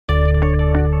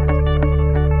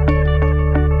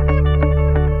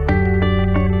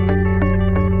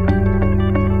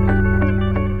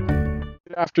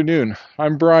Afternoon.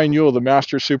 I'm Brian Youell, the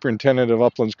Master Superintendent of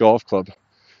Uplands Golf Club.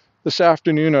 This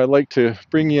afternoon, I'd like to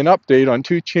bring you an update on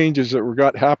two changes that we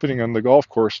got happening on the golf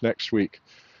course next week.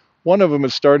 One of them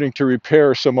is starting to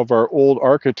repair some of our old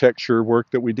architecture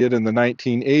work that we did in the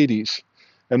 1980s.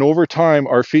 And over time,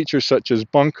 our features such as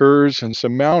bunkers and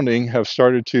some mounding have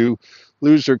started to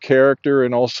lose their character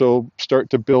and also start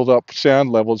to build up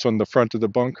sand levels on the front of the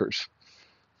bunkers.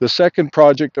 The second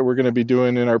project that we're going to be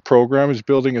doing in our program is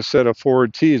building a set of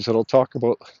forward tees that I'll talk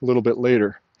about a little bit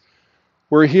later.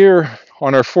 We're here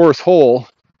on our fourth hole,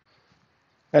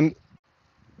 and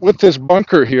with this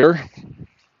bunker here,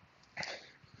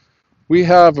 we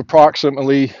have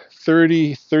approximately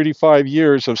 35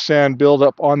 years of sand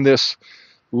buildup on this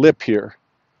lip here.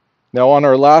 Now on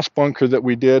our last bunker that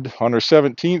we did on our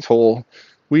 17th hole,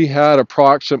 we had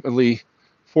approximately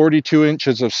 42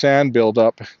 inches of sand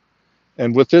buildup.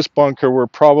 And with this bunker, we're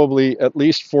probably at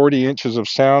least 40 inches of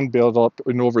sand buildup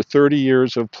in over 30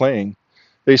 years of playing.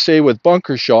 They say with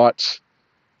bunker shots,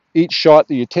 each shot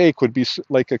that you take would be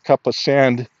like a cup of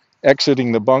sand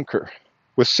exiting the bunker.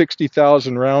 With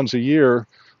 60,000 rounds a year,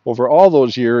 over all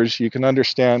those years, you can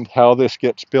understand how this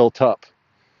gets built up.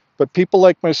 But people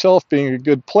like myself, being a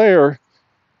good player,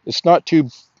 it's not too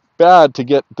bad to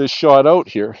get this shot out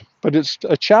here. But it's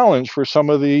a challenge for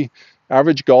some of the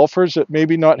average golfers that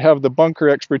maybe not have the bunker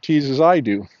expertise as I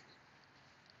do.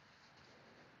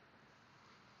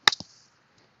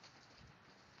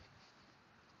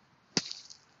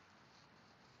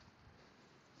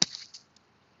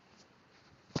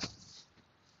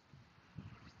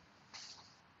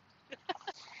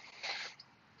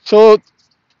 So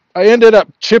I ended up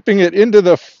chipping it into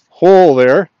the hole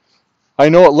there. I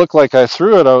know it looked like I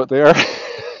threw it out there.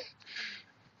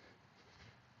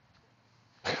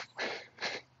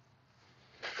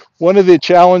 One of the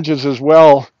challenges as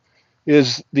well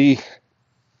is the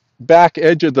back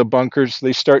edge of the bunkers.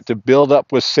 They start to build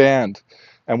up with sand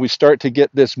and we start to get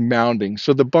this mounding.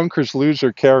 So the bunkers lose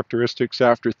their characteristics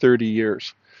after 30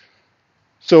 years.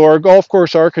 So our golf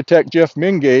course architect, Jeff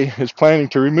Mingay, is planning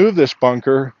to remove this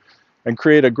bunker and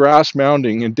create a grass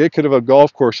mounding indicative of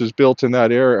golf courses built in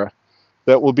that area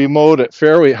that will be mowed at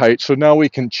fairway height. So now we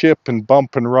can chip and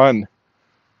bump and run.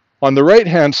 On the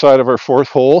right-hand side of our fourth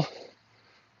hole,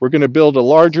 we're going to build a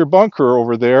larger bunker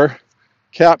over there,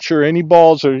 capture any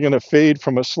balls that are going to fade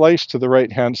from a slice to the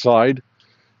right-hand side.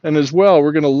 And as well,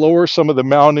 we're going to lower some of the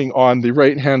mounding on the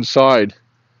right-hand side.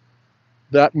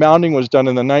 That mounding was done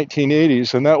in the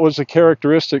 1980s, and that was the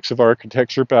characteristics of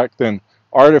architecture back then.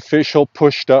 Artificial,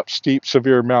 pushed up, steep,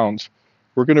 severe mounds.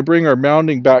 We're going to bring our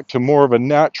mounding back to more of a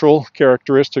natural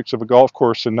characteristics of a golf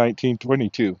course in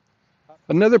 1922.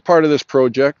 Another part of this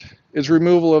project is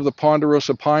removal of the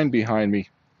ponderosa pine behind me.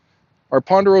 Our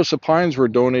ponderosa pines were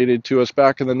donated to us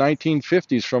back in the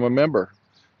 1950s from a member.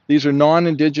 These are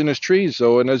non-indigenous trees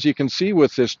though, and as you can see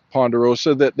with this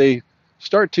ponderosa, that they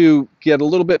start to get a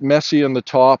little bit messy on the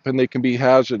top and they can be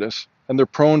hazardous. And they're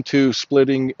prone to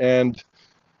splitting and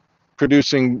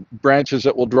producing branches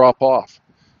that will drop off.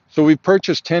 So we've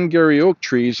purchased 10 Gary oak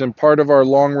trees, and part of our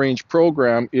long-range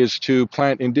program is to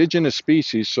plant indigenous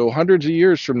species, so hundreds of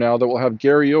years from now that will have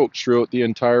Gary oaks throughout the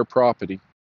entire property.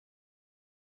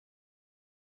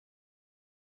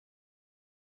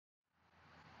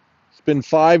 It's been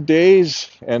 5 days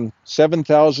and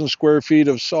 7,000 square feet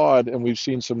of sod, and we've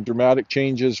seen some dramatic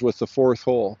changes with the fourth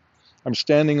hole. I'm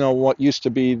standing on what used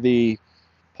to be the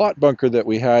pot bunker that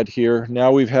we had here.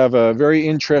 Now we have a very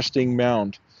interesting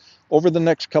mound. Over the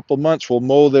next couple months, we'll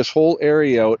mow this whole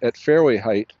area out at fairway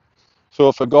height. So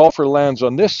if a golfer lands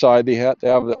on this side, they have to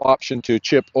have the option to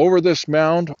chip over this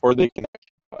mound, or they can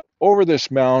cut over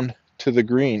this mound to the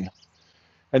green.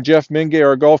 And Jeff Mingay,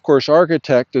 our golf course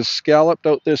architect, has scalloped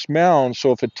out this mound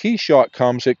so if a tee shot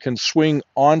comes, it can swing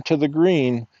onto the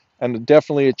green, and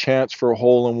definitely a chance for a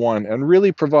hole-in-one, and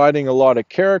really providing a lot of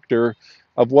character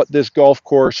of what this golf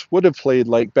course would have played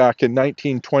like back in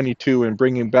 1922 and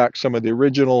bringing back some of the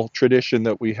original tradition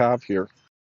that we have here.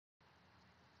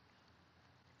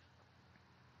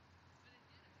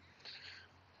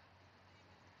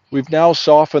 We've now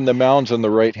softened the mounds on the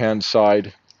right-hand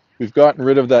side. We've gotten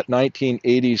rid of that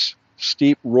 1980s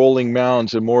steep rolling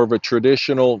mounds and more of a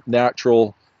traditional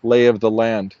natural lay of the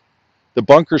land. The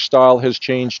bunker style has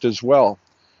changed as well.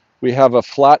 We have a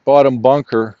flat bottom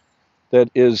bunker that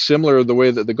is similar to the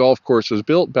way that the golf course was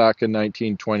built back in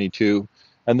 1922,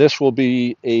 and this will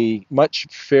be a much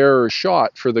fairer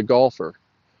shot for the golfer.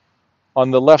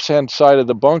 On the left-hand side of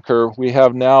the bunker, we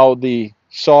have now the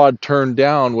sod turned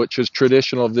down, which is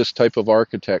traditional of this type of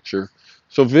architecture.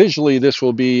 So visually, this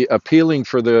will be appealing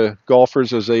for the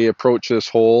golfers as they approach this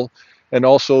hole, and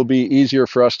also be easier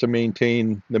for us to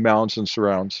maintain the mounds and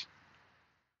surrounds.